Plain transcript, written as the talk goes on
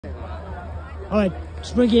All right,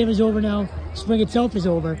 spring game is over now. Spring itself is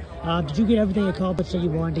over. Did you get everything accomplished that you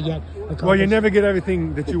wanted to get accomplished? Well, you never get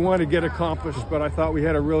everything that you want to get accomplished, but I thought we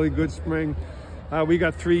had a really good spring. We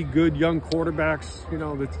got 3 good young quarterbacks. You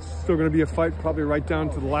know, that's still going to be a fight probably right down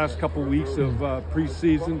to the last couple weeks of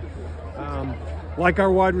preseason. Like our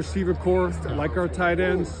wide receiver core, like our tight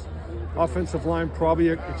ends. Offensive line probably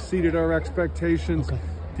exceeded our expectations. Okay.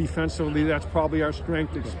 Defensively, that's probably our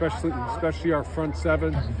strength, especially our front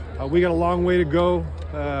seven. We got a long way to go,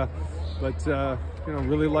 but you know,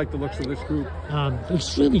 really like the looks of this group.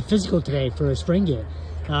 Extremely physical today for a spring game.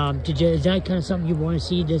 Is that kind of something you want to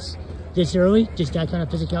see this early? Just that kind of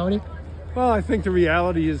physicality? Well, I think the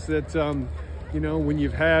reality is that you know, when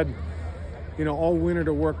you've had all winter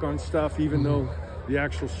to work on stuff, even though the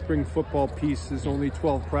actual spring football piece is only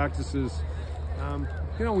 12 practices,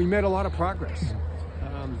 you know, we made a lot of progress.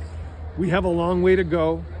 We have a long way to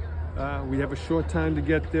go. We have a short time to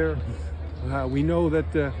get there. We know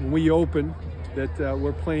that when we open, that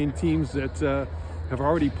we're playing teams that have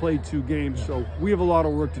already played 2 games, so we have a lot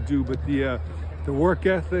of work to do. But the work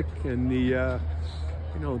ethic and the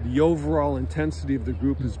the overall intensity of the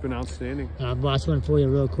group has been outstanding. Last one for you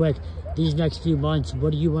real quick. These next few months,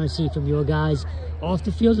 what do you want to see from your guys off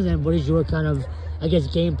the field? And then what is your kind of, I guess,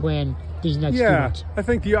 game plan these next few months? I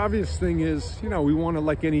think the obvious thing is, we want to,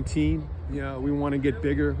 like any team, we want to get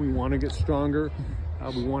bigger. We want to get stronger.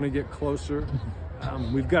 We want to get closer.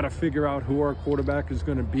 We've got to figure out who our quarterback is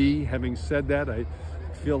going to be. Having said that, I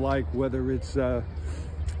feel like whether it's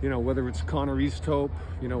whether it's Connor Easthope,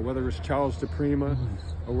 whether it's Charles DePrima,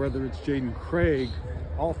 or whether it's Jaden Craig,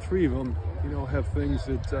 all 3 of them, have things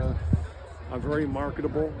that are very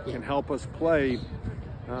marketable, can help us play.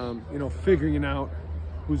 Figuring out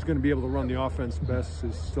who's going to be able to run the offense best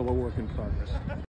is still a work in progress.